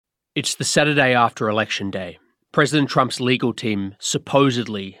It's the Saturday after Election Day. President Trump's legal team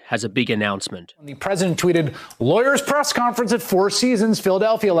supposedly has a big announcement. The president tweeted, lawyers press conference at Four Seasons,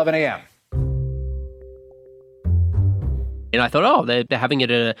 Philadelphia, 11 a.m. And I thought, they're having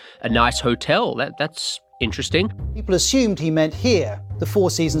it at a nice hotel. That's interesting. People assumed he meant here, the Four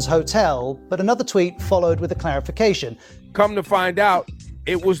Seasons Hotel, but another tweet followed with a clarification. Come to find out,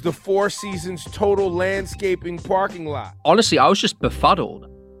 it was the Four Seasons Total Landscaping parking lot. Honestly, I was just befuddled.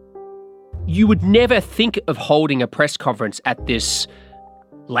 You would never think of holding a press conference at this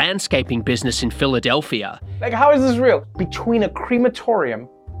landscaping business in Philadelphia. Like, how is this real? Between a crematorium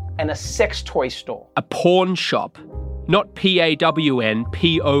and a sex toy store. A pawn shop. Not P-A-W-N,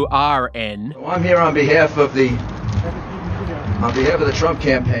 P-O-R-N. I'm here on behalf of the Trump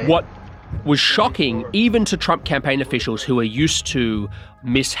campaign. What was shocking, even to Trump campaign officials who are used to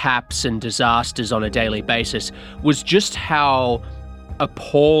mishaps and disasters on a daily basis, was just how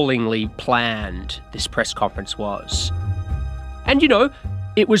appallingly planned this press conference was. And,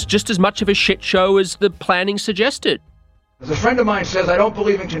 it was just as much of a shit show as the planning suggested. As a friend of mine says, I don't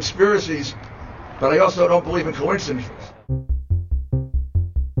believe in conspiracies, but I also don't believe in coincidences.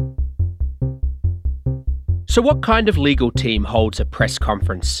 So what kind of legal team holds a press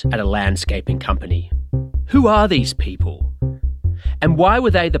conference at a landscaping company? Who are these people? And why were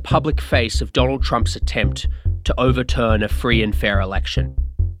they the public face of Donald Trump's attempt to overturn a free and fair election?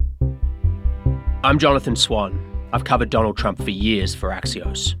 I'm Jonathan Swan. I've covered Donald Trump for years for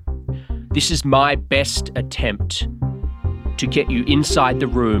Axios. This is my best attempt to get you inside the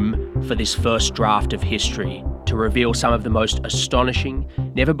room for this first draft of history, to reveal some of the most astonishing,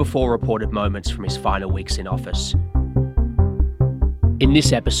 never-before-reported moments from his final weeks in office. In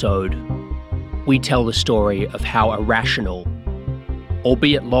this episode, we tell the story of how a rational,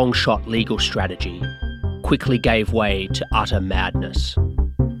 albeit long-shot legal strategy quickly gave way to utter madness.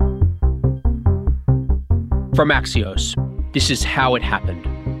 From Axios, this is How It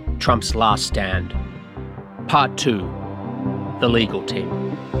Happened, Trump's Last Stand. Part 2, The Legal Team.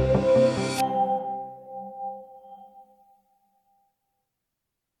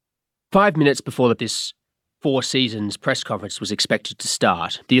 Five minutes before this Four Seasons press conference was expected to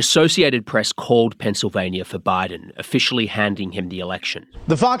start, the Associated Press called Pennsylvania for Biden, officially handing him the election.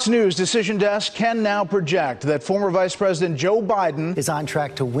 The Fox News decision desk can now project that former Vice President Joe Biden is on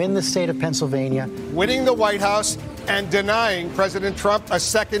track to win the state of Pennsylvania, winning the White House and denying President Trump a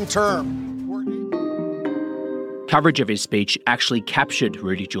second term. Coverage of his speech actually captured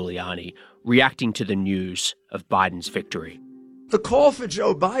Rudy Giuliani reacting to the news of Biden's victory. The call for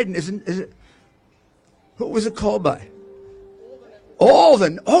Joe Biden isn't who was it called by?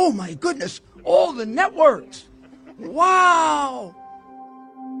 Oh my goodness, all the networks. Wow.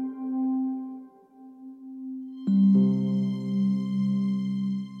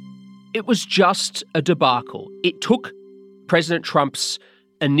 It was just a debacle. It took President Trump's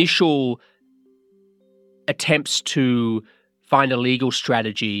initial attempts to find a legal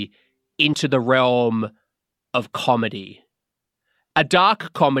strategy into the realm of comedy. A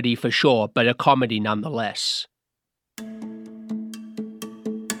dark comedy for sure, but a comedy nonetheless.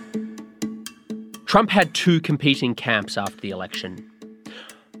 Trump had two competing camps after the election.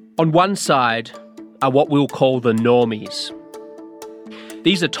 On one side are what we'll call the normies.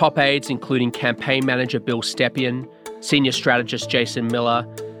 These are top aides including campaign manager Bill Stepien, senior strategist Jason Miller,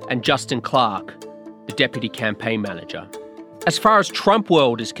 and Justin Clark, the deputy campaign manager. As far as Trump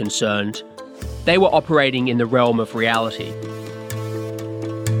world is concerned, they were operating in the realm of reality.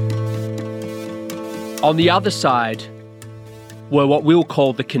 On the other side were what we'll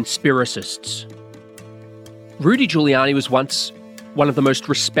call the conspiracists. Rudy Giuliani was once one of the most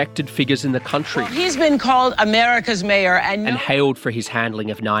respected figures in the country. He's been called America's mayor and hailed for his handling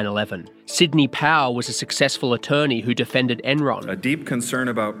of 9/11. Sidney Powell was a successful attorney who defended Enron. A deep concern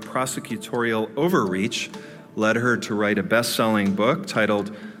about prosecutorial overreach led her to write a best-selling book titled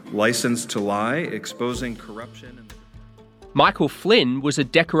License to Lie, Exposing Corruption. Michael Flynn was a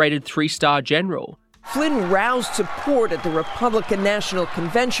decorated three-star general. Flynn roused support at the Republican National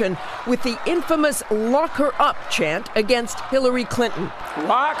Convention with the infamous "Lock her up" chant against Hillary Clinton.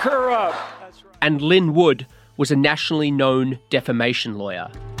 Lock her up. That's right. And Lynn Wood was a nationally known defamation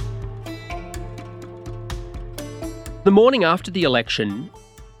lawyer. The morning after the election,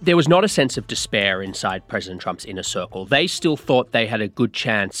 there was not a sense of despair inside President Trump's inner circle. They still thought they had a good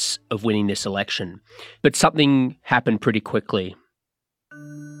chance of winning this election. But something happened pretty quickly.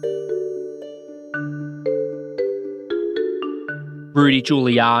 Rudy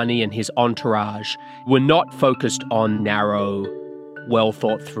Giuliani and his entourage were not focused on narrow,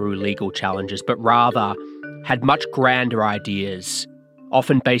 well-thought-through legal challenges, but rather had much grander ideas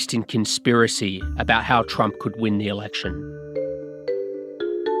often based in conspiracy about how Trump could win the election.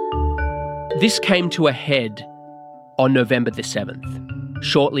 This came to a head on November the 7th,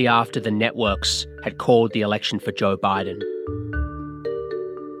 shortly after the networks had called the election for Joe Biden.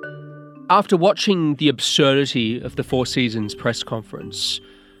 After watching the absurdity of the Four Seasons press conference,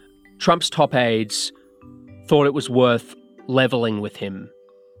 Trump's top aides thought it was worth leveling with him.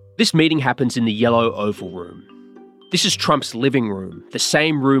 This meeting happens in the Yellow Oval Room. This is Trump's living room, the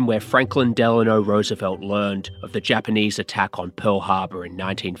same room where Franklin Delano Roosevelt learned of the Japanese attack on Pearl Harbor in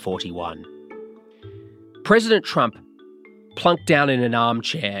 1941. President Trump plunked down in an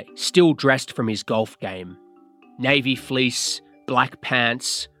armchair, still dressed from his golf game. Navy fleece, black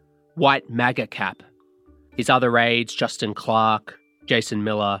pants, white MAGA cap. His other aides, Justin Clark, Jason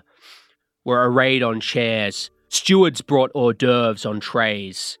Miller, were arrayed on chairs. Stewards brought hors d'oeuvres on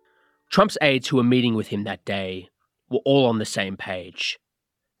trays. Trump's aides who were meeting with him that day were all on the same page.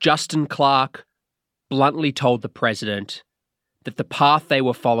 Justin Clark bluntly told the president that the path they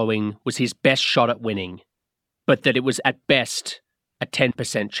were following was his best shot at winning, but that it was at best a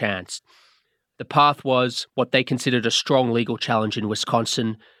 10% chance. The path was what they considered a strong legal challenge in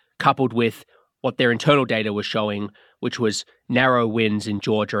Wisconsin, coupled with what their internal data was showing, which was narrow wins in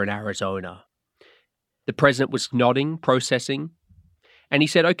Georgia and Arizona. The president was nodding, processing, and he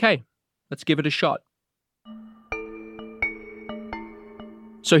said, okay, let's give it a shot.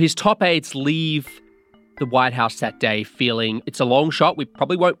 So his top aides leave the White House that day feeling it's a long shot, we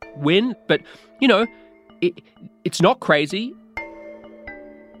probably won't win, but, it's not crazy.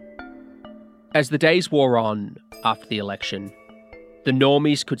 As the days wore on after the election, the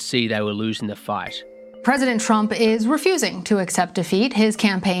normies could see they were losing the fight. President Trump is refusing to accept defeat. His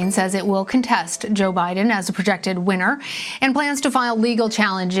campaign says it will contest Joe Biden as a projected winner and plans to file legal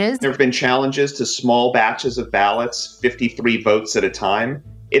challenges. There have been challenges to small batches of ballots, 53 votes at a time.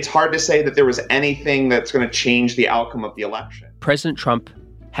 It's hard to say that there was anything that's going to change the outcome of the election. President Trump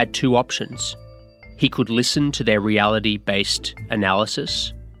had two options. He could listen to their reality-based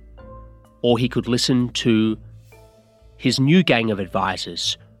analysis, or he could listen to his new gang of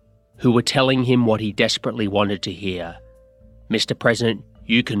advisors who were telling him what he desperately wanted to hear. Mr. President,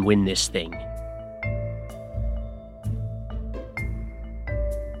 you can win this thing.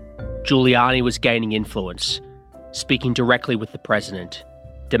 Giuliani was gaining influence, speaking directly with the president,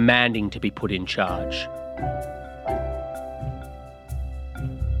 demanding to be put in charge.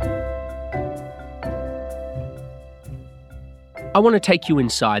 I want to take you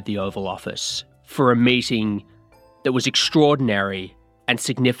inside the Oval Office for a meeting that was extraordinary and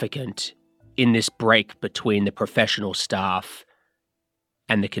significant in this break between the professional staff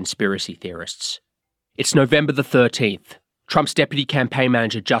and the conspiracy theorists. It's November the 13th. Trump's deputy campaign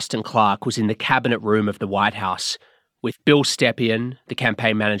manager, Justin Clark, was in the cabinet room of the White House with Bill Stepien, the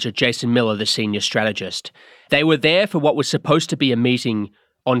campaign manager, Jason Miller, the senior strategist. They were there for what was supposed to be a meeting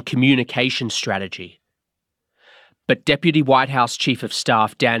on communication strategy. But Deputy White House Chief of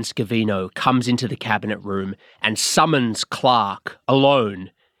Staff Dan Scavino comes into the cabinet room and summons Clark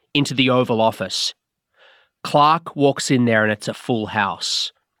alone into the Oval Office. Clark walks in there and it's a full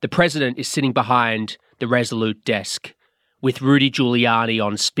house. The president is sitting behind the Resolute desk with Rudy Giuliani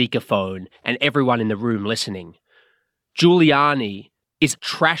on speakerphone and everyone in the room listening. Giuliani is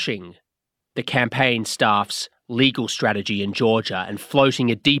trashing the campaign staff's legal strategy in Georgia and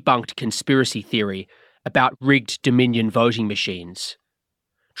floating a debunked conspiracy theory about rigged Dominion voting machines.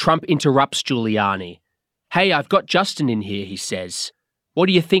 Trump interrupts Giuliani. Hey, I've got Justin in here, he says. What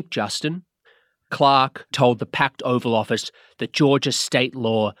do you think, Justin? Clark told the packed Oval Office that Georgia state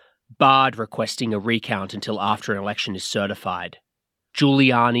law barred requesting a recount until after an election is certified.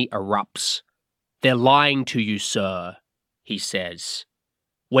 Giuliani erupts. They're lying to you, sir, he says.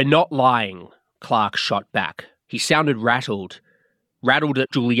 We're not lying, Clark shot back. He sounded rattled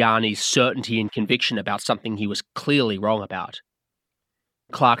at Giuliani's certainty and conviction about something he was clearly wrong about.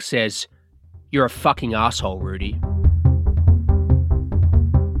 Clark says, "You're a fucking asshole, Rudy."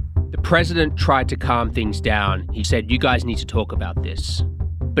 The president tried to calm things down. He said, "You guys need to talk about this."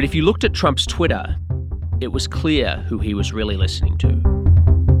 But if you looked at Trump's Twitter, it was clear who he was really listening to.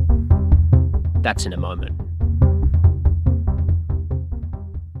 That's in a moment.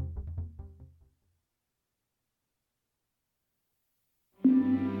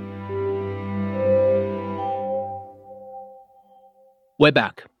 We're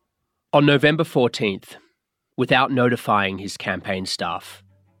back. On November 14th, without notifying his campaign staff,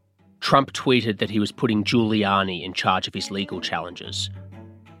 Trump tweeted that he was putting Giuliani in charge of his legal challenges.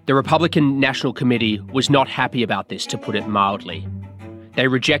 The Republican National Committee was not happy about this, to put it mildly. They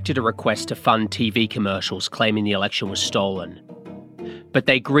rejected a request to fund TV commercials claiming the election was stolen. but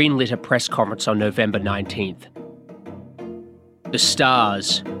they greenlit a press conference on November 19th. The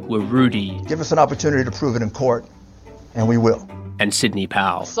stars were Rudy. Give us an opportunity to prove it in court, and we will. And Sidney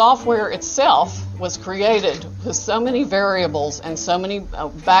Powell. Software itself was created with so many variables and so many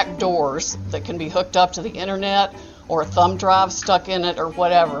back doors that can be hooked up to the internet or a thumb drive stuck in it or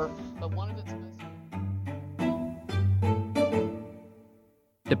whatever. But one of its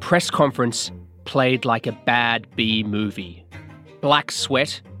The press conference played like a bad B movie. Black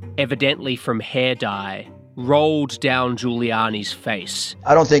sweat, evidently from hair dye, rolled down Giuliani's face.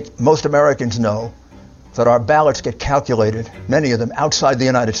 I don't think most Americans know that our ballots get calculated, many of them outside the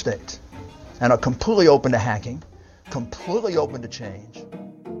United States, and are completely open to hacking, completely open to change.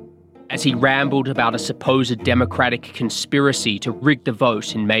 As he rambled about a supposed Democratic conspiracy to rig the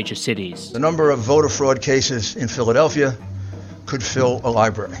vote in major cities. The number of voter fraud cases in Philadelphia could fill a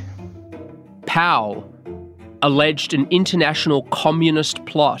library. Powell alleged an international communist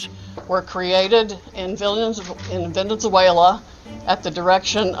plot were created in Venezuela at the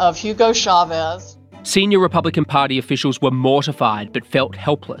direction of Hugo Chavez. Senior Republican Party officials were mortified but felt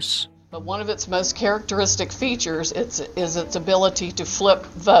helpless. But one of its most characteristic features is its ability to flip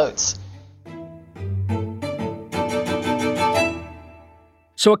votes.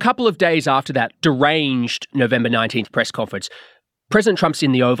 So a couple of days after that deranged November 19th press conference, President Trump's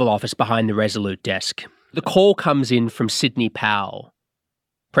in the Oval Office behind the Resolute desk. The call comes in from Sidney Powell.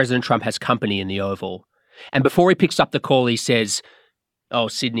 President Trump has company in the Oval. And before he picks up the call, he says, "Oh,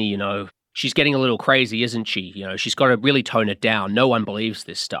 Sidney, she's getting a little crazy, isn't she? She's got to really tone it down. No one believes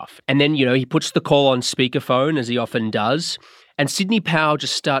this stuff." And then, he puts the call on speakerphone, as he often does. And Sidney Powell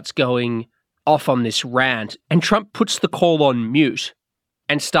just starts going off on this rant. And Trump puts the call on mute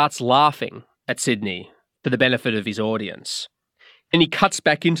and starts laughing at Sidney for the benefit of his audience. And he cuts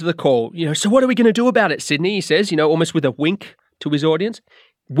back into the call. "So what are we going to do about it, Sidney?" he says, almost with a wink to his audience,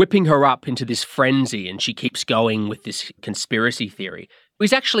 whipping her up into this frenzy. And she keeps going with this conspiracy theory.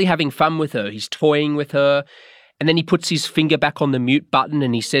 He's actually having fun with her. He's toying with her. And then he puts his finger back on the mute button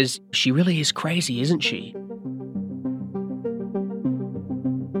and he says, "She really is crazy, isn't she?"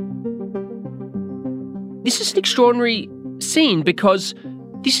 This is an extraordinary scene because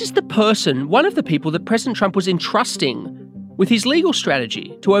this is the person, one of the people that President Trump was entrusting with his legal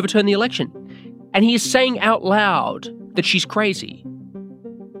strategy to overturn the election. And he is saying out loud that she's crazy.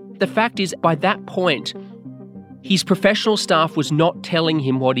 The fact is, by that point, his professional staff was not telling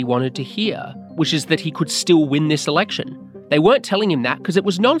him what he wanted to hear, which is that he could still win this election. They weren't telling him that because it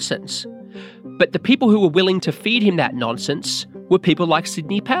was nonsense. But the people who were willing to feed him that nonsense were people like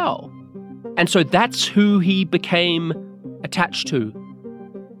Sidney Powell. And so that's who he became attached to.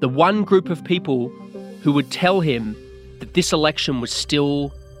 The one group of people who would tell him that this election was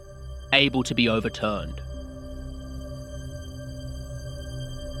still able to be overturned.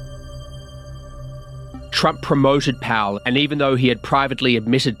 Trump promoted Powell, and even though he had privately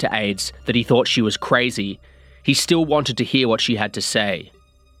admitted to aides that he thought she was crazy, he still wanted to hear what she had to say.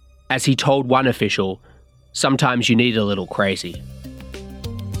 As he told one official, "Sometimes you need a little crazy."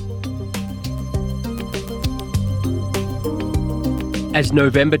 As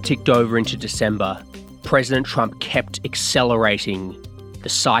November ticked over into December, President Trump kept accelerating the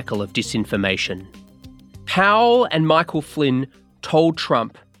cycle of disinformation. Powell and Michael Flynn told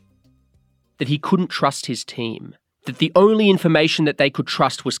Trump that he couldn't trust his team, that the only information that they could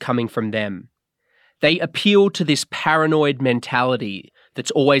trust was coming from them. They appealed to this paranoid mentality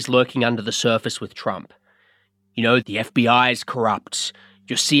that's always lurking under the surface with Trump. The FBI is corrupt,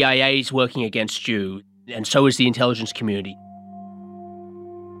 your CIA is working against you, and so is the intelligence community.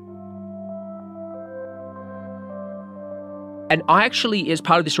 And I actually, as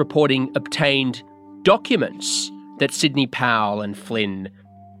part of this reporting, obtained documents that Sidney Powell and Flynn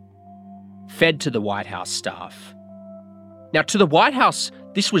fed to the White House staff. Now, to the White House,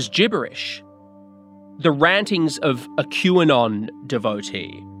 this was gibberish. The rantings of a QAnon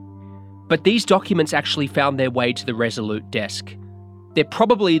devotee. But these documents actually found their way to the Resolute desk. They're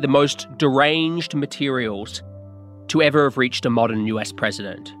probably the most deranged materials to ever have reached a modern US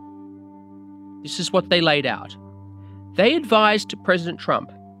president. This is what they laid out. They advised President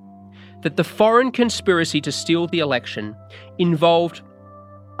Trump that the foreign conspiracy to steal the election involved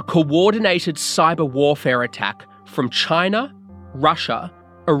a coordinated cyber warfare attack from China, Russia,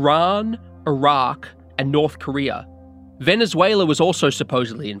 Iran, Iraq, and North Korea. Venezuela was also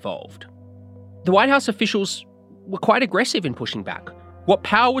supposedly involved. The White House officials were quite aggressive in pushing back. What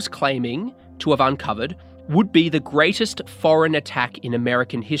Powell was claiming to have uncovered would be the greatest foreign attack in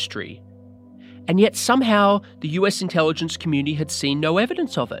American history. And yet somehow the US intelligence community had seen no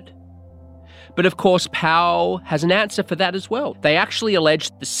evidence of it. But of course, Powell has an answer for that as well. They actually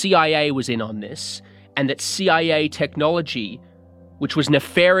alleged the CIA was in on this, and that CIA technology, which was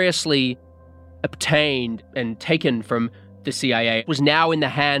nefariously obtained and taken from the CIA, was now in the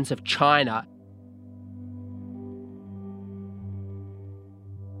hands of China.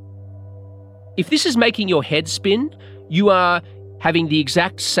 If this is making your head spin, you are having the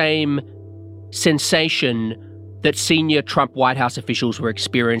exact same sensation that senior Trump White House officials were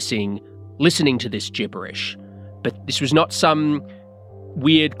experiencing listening to this gibberish. But this was not some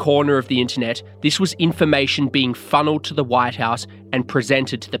weird corner of the internet. This was information being funneled to the White House and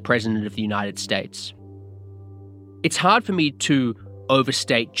presented to the President of the United States. It's hard for me to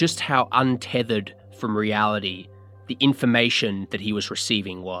overstate just how untethered from reality the information that he was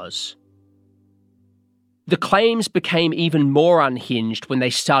receiving was. The claims became even more unhinged when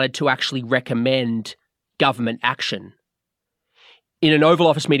they started to actually recommend government action. In an Oval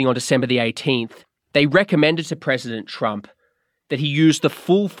Office meeting on December the 18th, they recommended to President Trump that he use the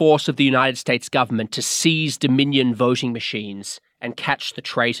full force of the United States government to seize Dominion voting machines and catch the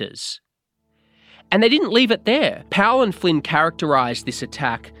traitors. And they didn't leave it there. Powell and Flynn characterized this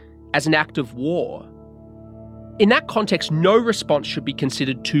attack as an act of war. In that context, no response should be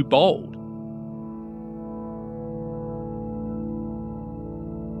considered too bold.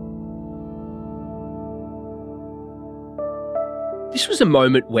 This was a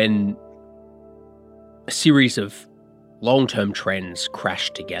moment when a series of long-term trends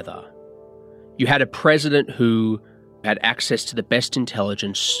crashed together. You had a president who had access to the best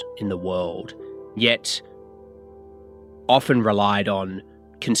intelligence in the world, yet often relied on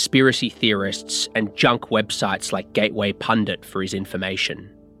conspiracy theorists and junk websites like Gateway Pundit for his information.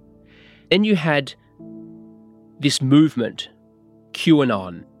 Then you had this movement,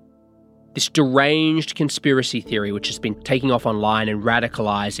 QAnon, this deranged conspiracy theory which has been taking off online and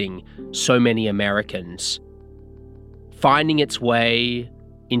radicalizing so many Americans, finding its way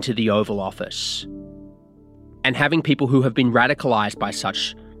into the Oval Office, and having people who have been radicalized by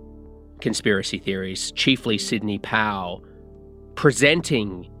such conspiracy theories, chiefly Sidney Powell,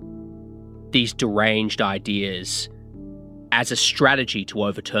 presenting these deranged ideas as a strategy to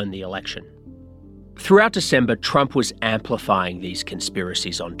overturn the election. Throughout December, Trump was amplifying these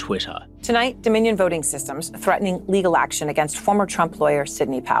conspiracies on Twitter. Tonight, Dominion Voting Systems threatening legal action against former Trump lawyer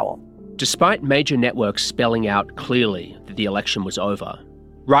Sidney Powell. Despite major networks spelling out clearly that the election was over,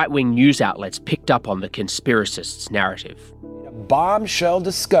 right-wing news outlets picked up on the conspiracists' narrative. A bombshell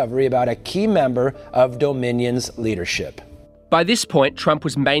discovery about a key member of Dominion's leadership. By this point, Trump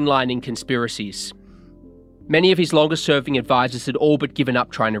was mainlining conspiracies. Many of his longest-serving advisors had all but given up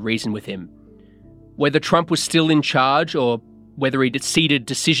trying to reason with him. Whether Trump was still in charge or whether he'd ceded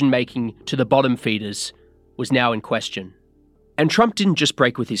decision-making to the bottom feeders was now in question. And Trump didn't just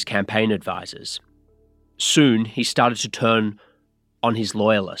break with his campaign advisors. Soon, he started to turn on his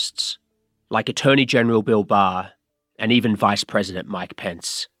loyalists, like Attorney General Bill Barr and even Vice President Mike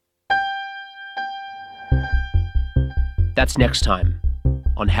Pence. That's next time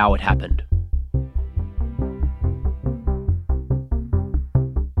on How It Happened.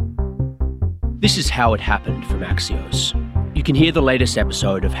 This is How It Happened from Axios. You can hear the latest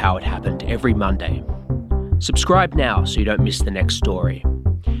episode of How It Happened every Monday. Subscribe now so you don't miss the next story.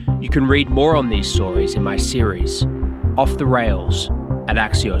 You can read more on these stories in my series, Off the Rails, at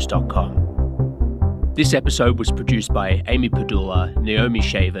Axios.com. This episode was produced by Amy Padula, Naomi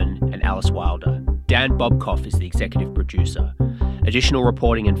Shaven, and Alice Wilder. Dan Bobkoff is the executive producer. Additional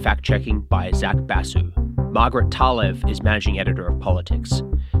reporting and fact-checking by Zach Basu. Margaret Talev is managing editor of Politics.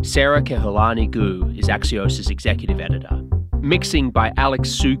 Sarah Keholani Gu is Axios' executive editor. Mixing by Alex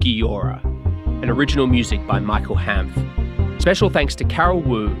Sugiura. And original music by Michael Hanf. Special thanks to Carol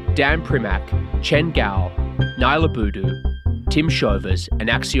Wu, Dan Primack, Chen Gao, Nyla Boodoo, Tim Shovers, and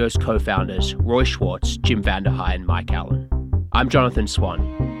Axios co-founders Roy Schwartz, Jim Vanderhei, and Mike Allen. I'm Jonathan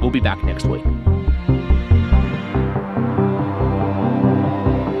Swan. We'll be back next week.